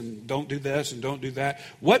 and don't do this, and don't do that.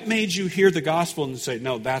 What made you hear the gospel and say,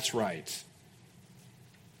 no, that's right?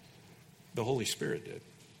 The Holy Spirit did.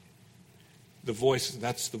 The voice,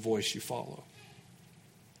 that's the voice you follow.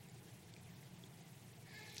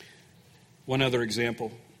 One other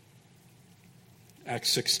example, Acts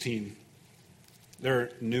 16. There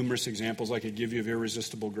are numerous examples I could give you of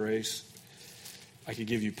irresistible grace. I could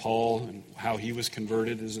give you Paul and how he was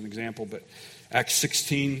converted as an example, but Acts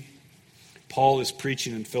 16, Paul is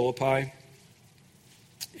preaching in Philippi,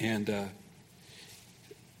 and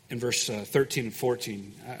in verse 13 and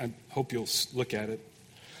 14, I hope you'll look at it.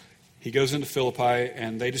 He goes into Philippi,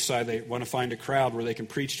 and they decide they want to find a crowd where they can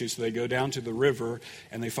preach to, so they go down to the river,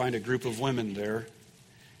 and they find a group of women there.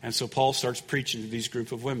 And so Paul starts preaching to these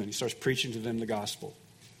group of women. He starts preaching to them the gospel.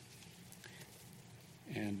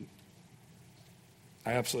 And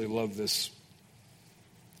I absolutely love this.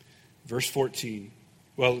 Verse 14.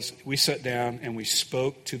 Well, we sat down and we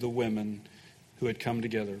spoke to the women who had come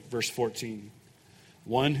together. Verse 14.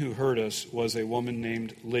 One who heard us was a woman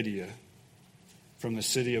named Lydia from the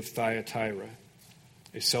city of Thyatira,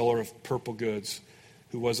 a seller of purple goods,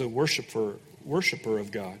 who was a worshiper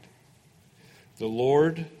of God. The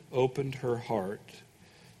Lord opened her heart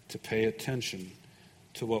to pay attention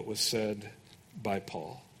to what was said by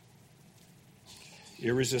Paul.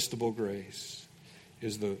 Irresistible grace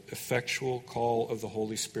is the effectual call of the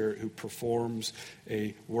Holy Spirit who performs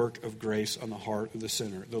a work of grace on the heart of the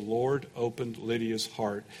sinner. The Lord opened Lydia's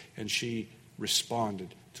heart, and she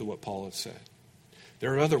responded to what Paul had said.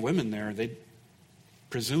 There are other women there. They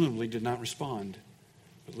presumably did not respond,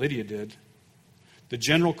 but Lydia did. The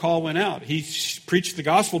general call went out. He preached the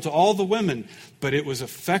gospel to all the women, but it was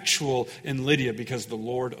effectual in Lydia because the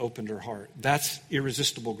Lord opened her heart. That's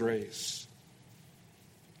irresistible grace.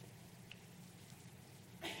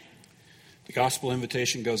 The gospel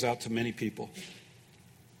invitation goes out to many people,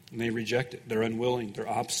 and they reject it. They're unwilling. They're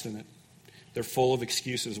obstinate. They're full of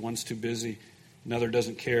excuses. One's too busy. Another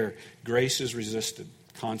doesn't care. Grace is resisted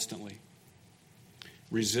constantly.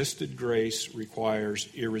 Resisted grace requires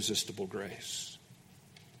irresistible grace.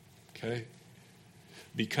 Okay?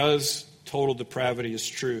 Because total depravity is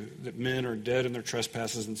true, that men are dead in their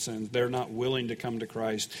trespasses and sins, they're not willing to come to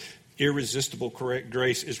Christ. Irresistible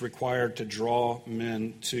grace is required to draw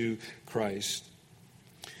men to Christ.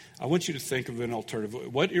 I want you to think of an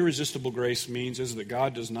alternative. What irresistible grace means is that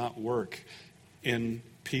God does not work in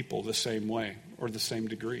people the same way or the same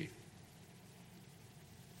degree.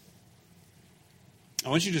 I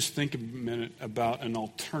want you to just think a minute about an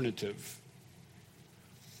alternative.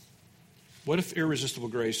 What if irresistible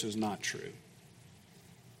grace is not true?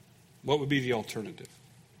 What would be the alternative?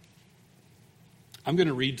 I'm going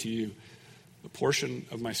to read to you a portion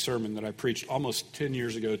of my sermon that I preached almost 10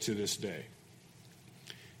 years ago to this day.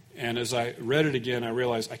 And as I read it again, I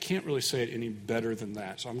realized I can't really say it any better than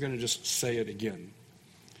that. So I'm going to just say it again.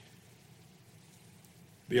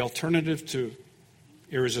 The alternative to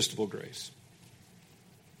irresistible grace.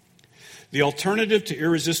 The alternative to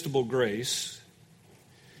irresistible grace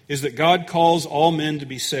is that God calls all men to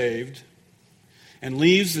be saved and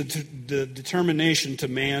leaves the determination to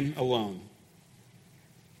man alone.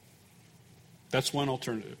 That's one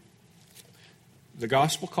alternative. The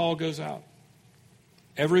gospel call goes out.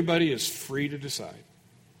 Everybody is free to decide.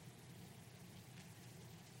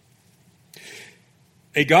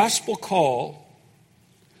 A gospel call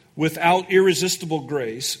without irresistible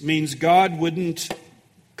grace means God wouldn't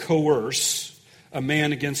coerce a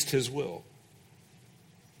man against his will.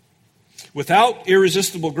 Without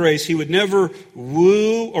irresistible grace, he would never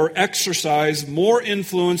woo or exercise more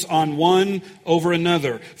influence on one over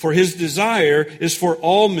another. For his desire is for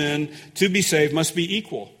all men to be saved, must be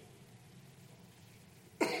equal.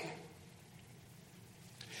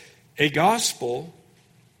 A gospel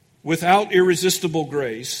without irresistible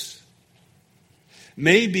grace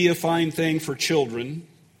may be a fine thing for children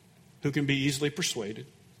who can be easily persuaded.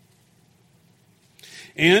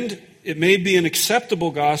 And it may be an acceptable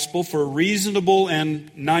gospel for reasonable and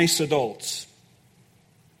nice adults.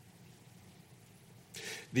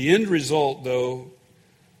 The end result, though,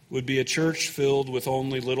 would be a church filled with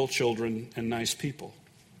only little children and nice people.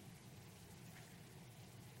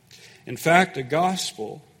 In fact, a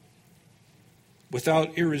gospel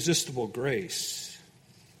without irresistible grace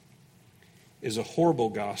is a horrible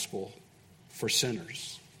gospel for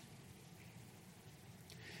sinners.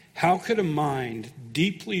 How could a mind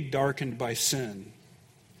deeply darkened by sin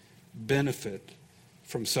benefit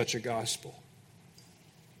from such a gospel?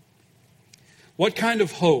 What kind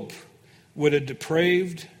of hope would a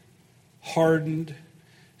depraved, hardened,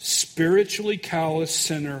 spiritually callous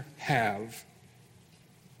sinner have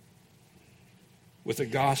with a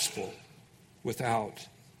gospel without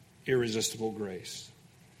irresistible grace?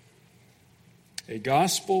 A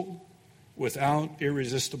gospel without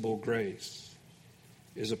irresistible grace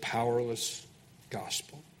is a powerless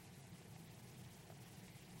gospel.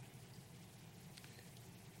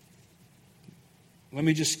 Let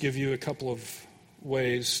me just give you a couple of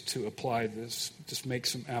ways to apply this, just make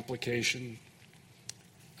some application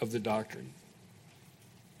of the doctrine.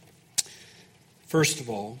 First of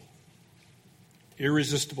all,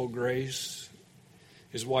 irresistible grace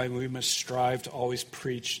is why we must strive to always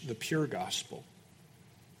preach the pure gospel.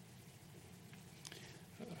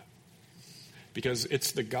 Because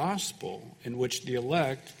it's the gospel in which the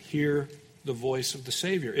elect hear the voice of the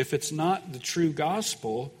Savior. If it's not the true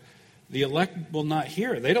gospel, the elect will not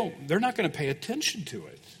hear it. They're not going to pay attention to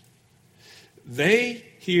it. They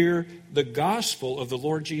hear the gospel of the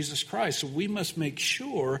Lord Jesus Christ. So we must make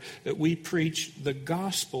sure that we preach the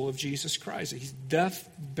gospel of Jesus Christ. His death,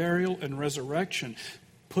 burial, and resurrection.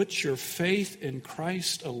 Put your faith in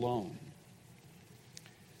Christ alone.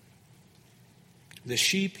 The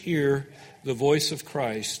sheep hear the voice of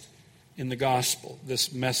Christ in the gospel,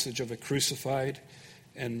 this message of a crucified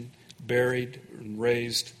and buried and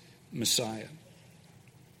raised Messiah.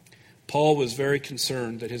 Paul was very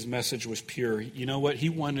concerned that his message was pure. You know what? He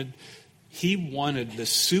wanted the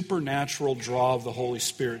supernatural draw of the Holy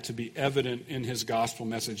Spirit to be evident in his gospel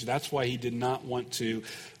message. That's why he did not want to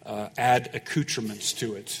add accoutrements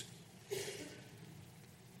to it.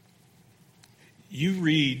 You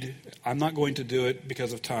read, I'm not going to do it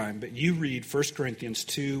because of time, but you read 1 Corinthians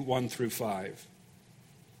 2, 1 through 5.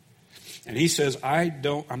 And he says,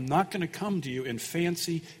 I'm not going to come to you in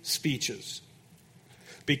fancy speeches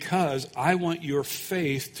because I want your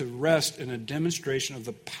faith to rest in a demonstration of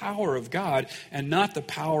the power of God and not the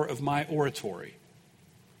power of my oratory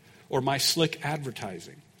or my slick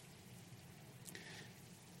advertising.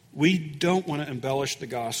 We don't want to embellish the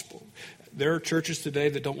gospel. There are churches today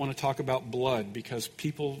that don't want to talk about blood because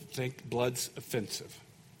people think blood's offensive.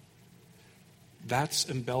 That's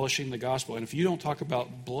embellishing the gospel. And if you don't talk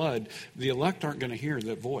about blood, the elect aren't going to hear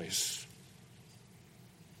that voice.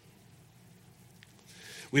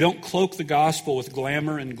 We don't cloak the gospel with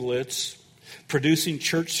glamour and glitz, producing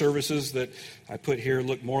church services that I put here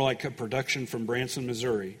look more like a production from Branson,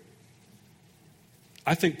 Missouri.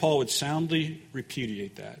 I think Paul would soundly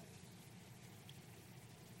repudiate that.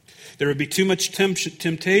 There would be too much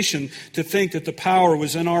temptation to think that the power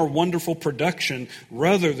was in our wonderful production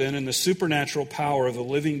rather than in the supernatural power of the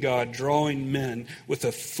living God drawing men with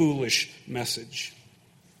a foolish message.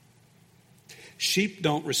 Sheep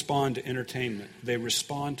don't respond to entertainment. They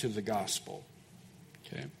respond to the gospel.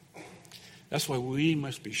 Okay? That's why we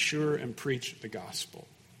must be sure and preach the gospel.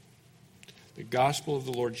 The gospel of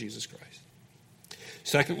the Lord Jesus Christ.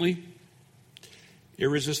 Secondly,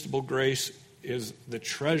 irresistible grace is the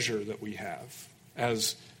treasure that we have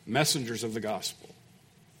as messengers of the gospel.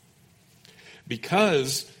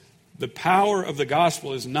 Because the power of the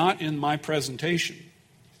gospel is not in my presentation.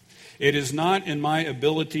 It is not in my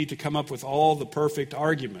ability to come up with all the perfect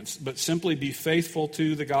arguments, but simply be faithful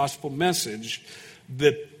to the gospel message.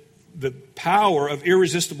 The power of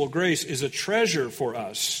irresistible grace is a treasure for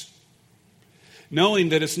us. Knowing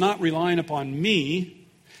that it's not relying upon me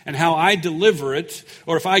and how I deliver it,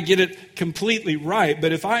 or if I get it completely right.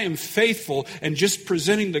 But if I am faithful and just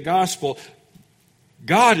presenting the gospel,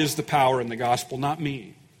 God is the power in the gospel, not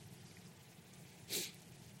me.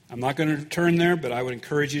 I'm not going to turn there, but I would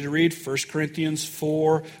encourage you to read 1 Corinthians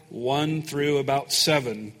 4, 1 through about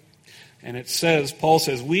 7. And it says, Paul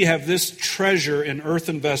says, we have this treasure in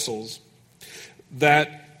earthen vessels, that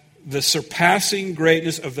the surpassing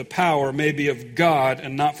greatness of the power may be of God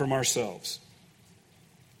and not from ourselves.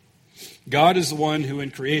 God is the one who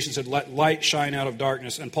in creation said, let light shine out of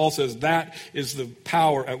darkness. And Paul says that is the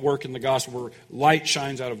power at work in the gospel where light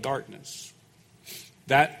shines out of darkness.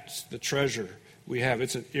 That's the treasure we have.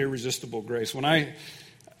 It's an irresistible grace. Many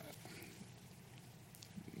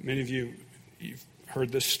of you've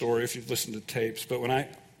heard this story if you've listened to tapes, but when I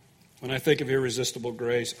When I think of irresistible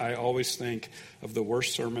grace, I always think of the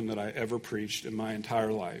worst sermon that I ever preached in my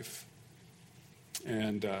entire life.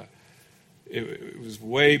 And it was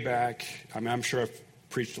way back. I mean, I'm sure I've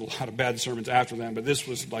preached a lot of bad sermons after that, but this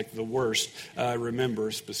was like the worst. I remember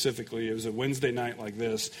specifically, it was a Wednesday night like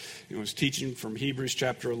this. It was teaching from Hebrews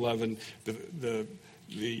chapter 11, the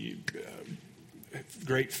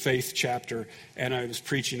great faith chapter, and I was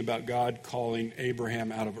preaching about God calling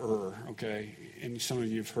Abraham out of Ur, okay? And some of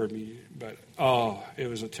you have heard me, but it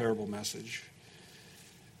was a terrible message.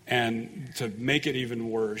 And to make it even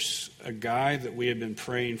worse, a guy that we had been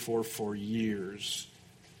praying for years,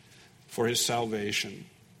 for his salvation,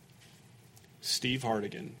 Steve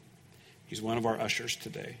Hardigan, he's one of our ushers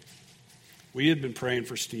today. We had been praying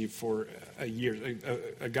for Steve for a year.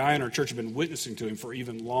 A guy in our church had been witnessing to him for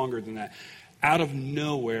even longer than that. Out of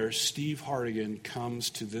nowhere, Steve Hardigan comes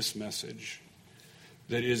to this message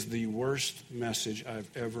that is the worst message I've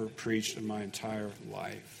ever preached in my entire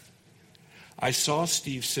life. I saw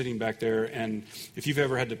Steve sitting back there, and if you've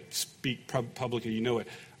ever had to speak publicly, you know it.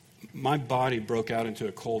 My body broke out into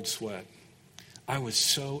a cold sweat. I was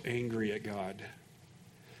so angry at God.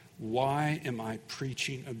 Why am I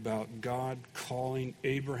preaching about God calling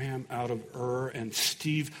Abraham out of Ur, and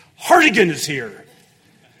Steve Hardigan is here?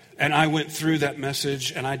 And I went through that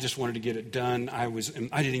message, and I just wanted to get it done. I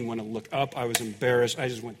didn't even want to look up. I was embarrassed. I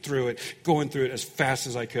just went through it, going through it as fast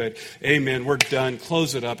as I could. Amen, we're done.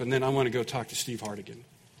 Close it up, and then I want to go talk to Steve Hardigan.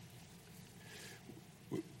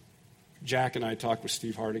 Jack and I talked with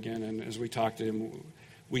Steve Hardigan, and as we talked to him,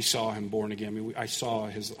 we saw him born again. I saw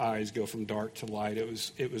his eyes go from dark to light.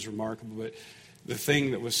 It was remarkable, but the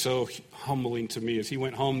thing that was so humbling to me is he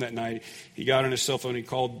went home that night, he got on his cell phone, he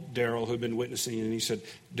called Daryl, who had been witnessing, and he said,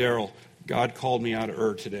 "Daryl, God called me out of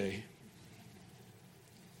Ur today."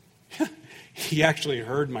 He actually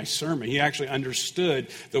heard my sermon. He actually understood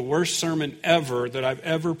the worst sermon ever that I've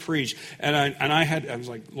ever preached. And I was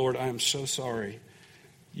like, "Lord, I am so sorry.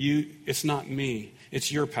 It's not me.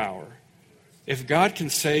 It's your power. If God can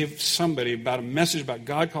save somebody about a message about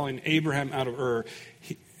God calling Abraham out of Ur,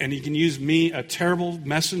 and he can use me, a terrible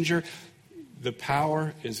messenger, the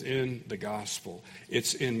power is in the gospel.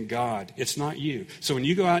 It's in God. It's not you. So when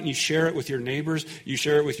you go out and you share it with your neighbors, you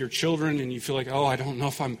share it with your children, and you feel like, I don't know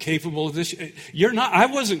if I'm capable of this. You're not. I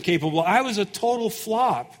wasn't capable. I was a total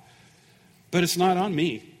flop. But it's not on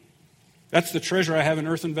me. That's the treasure I have in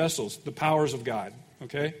earthen vessels, the powers of God.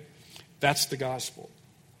 Okay? That's the gospel.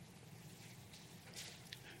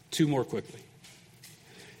 2 more quickly.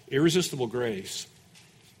 Irresistible grace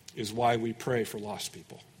is why we pray for lost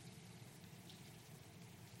people.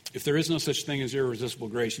 If there is no such thing as irresistible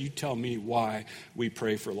grace, you tell me why we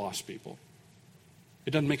pray for lost people.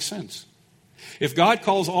 It doesn't make sense. If God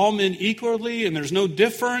calls all men equally and there's no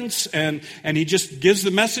difference and he just gives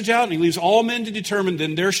the message out and he leaves all men to determine,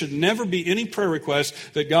 then there should never be any prayer request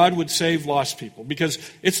that God would save lost people. Because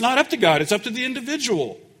it's not up to God, it's up to the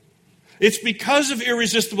individual. It's because of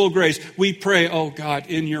irresistible grace we pray, "Oh God,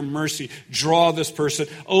 in your mercy, draw this person,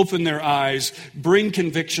 open their eyes, bring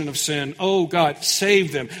conviction of sin. Oh God,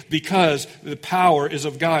 save them," because the power is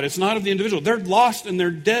of God. It's not of the individual. They're lost and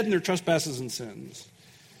they're dead in their trespasses and sins.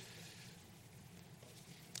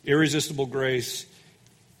 Irresistible grace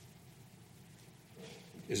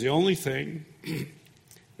is the only thing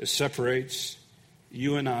that separates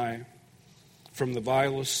you and I from the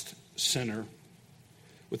vilest sinner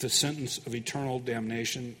with a sentence of eternal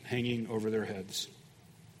damnation hanging over their heads.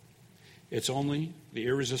 It's only the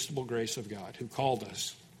irresistible grace of God who called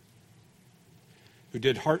us, who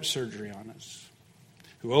did heart surgery on us,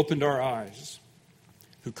 who opened our eyes,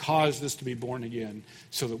 who caused us to be born again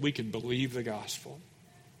so that we could believe the gospel.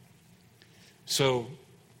 So,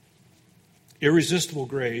 irresistible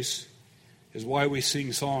grace is why we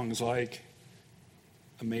sing songs like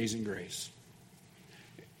Amazing Grace.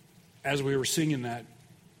 As we were singing that,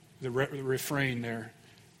 the refrain there,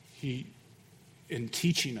 in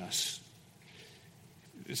teaching us,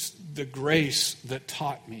 it's the grace that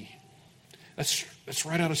taught me. That's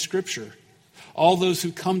right out of Scripture. All those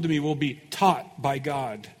who come to me will be taught by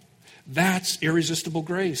God. That's irresistible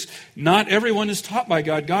grace. Not everyone is taught by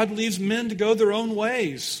God. God leaves men to go their own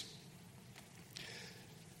ways.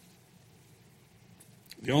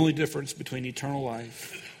 The only difference between eternal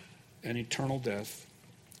life and eternal death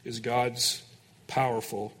is God's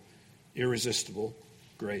powerful, irresistible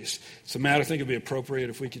grace. So, Matt, I think it would be appropriate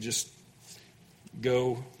if we could just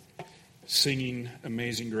go singing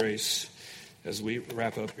Amazing Grace as we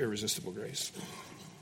wrap up Irresistible Grace.